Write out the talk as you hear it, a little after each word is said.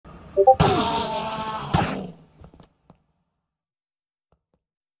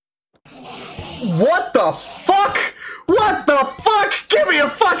What the fuck? What the fuck? Give me a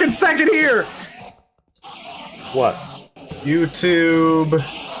fucking second here! What? YouTube.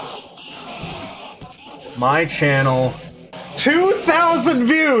 My channel. 2,000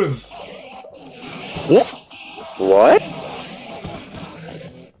 views! What?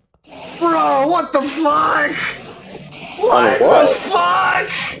 Bro, what the fuck? What the fuck?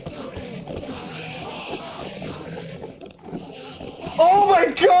 Oh my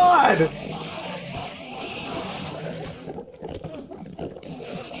god!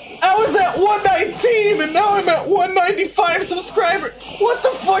 I was at 119 and now I'm at 195 subscribers! What the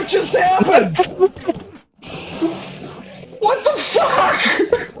fuck just happened? What the fuck?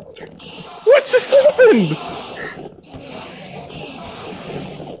 What just happened?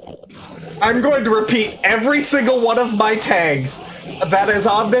 I'm going to repeat every single one of my tags that is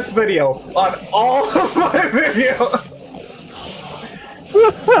on this video, on all of my videos.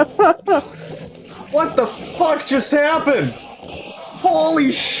 What the fuck just happened?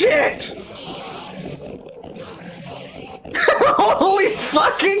 Holy shit! Holy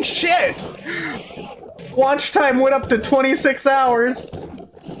fucking shit! Watch time went up to 26 hours.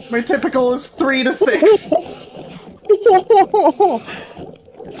 My typical is 3 to 6.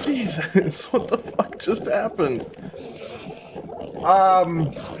 Jesus, what the fuck just happened?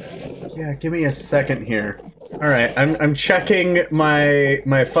 Yeah, give me a second here. Alright, I'm checking my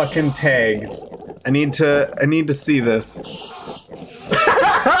fucking tags. I need to see this.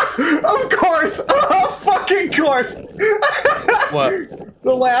 Of course! Oh, fucking course! What?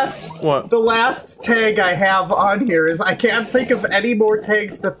 The last tag I have on here is I can't think of any more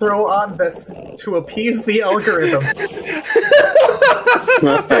tags to throw on this to appease the algorithm.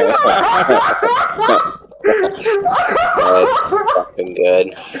 That's fucking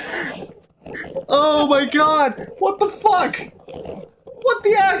good. Oh my god! What the fuck? What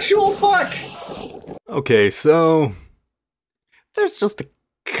the actual fuck? Okay, so there's just a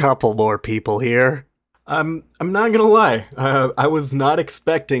couple more people here. I'm not gonna lie. I was not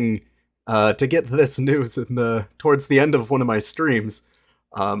expecting to get this news towards the end of one of my streams.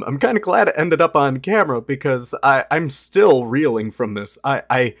 I'm kind of glad it ended up on camera because I'm still reeling from this.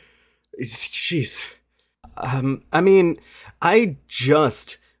 Jeez. I mean, I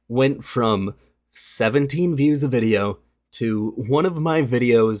just went from 17 views a video to one of my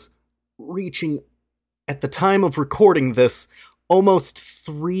videos reaching, at the time of recording this, almost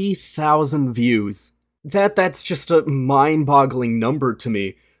 3,000 views. That's just a mind-boggling number to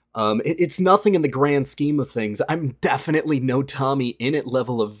me. It's nothing in the grand scheme of things. I'm definitely no Tommy Innit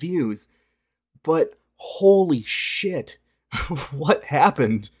level of views. But holy shit, what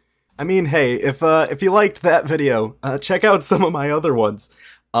happened? I mean, hey, if you liked that video, check out some of my other ones.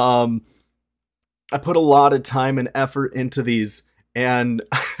 I put a lot of time and effort into these, and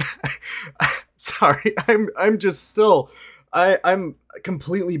sorry, I'm just still, I'm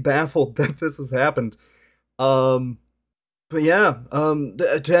completely baffled that this has happened. But yeah,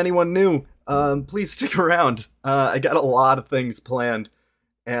 to anyone new, please stick around. I got a lot of things planned,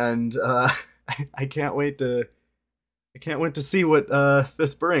 and I can't wait to see what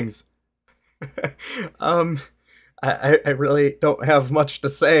this brings. I really don't have much to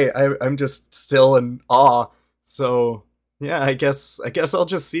say. I'm just still in awe. So yeah, I guess I'll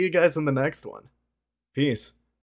just see you guys in the next one. Peace.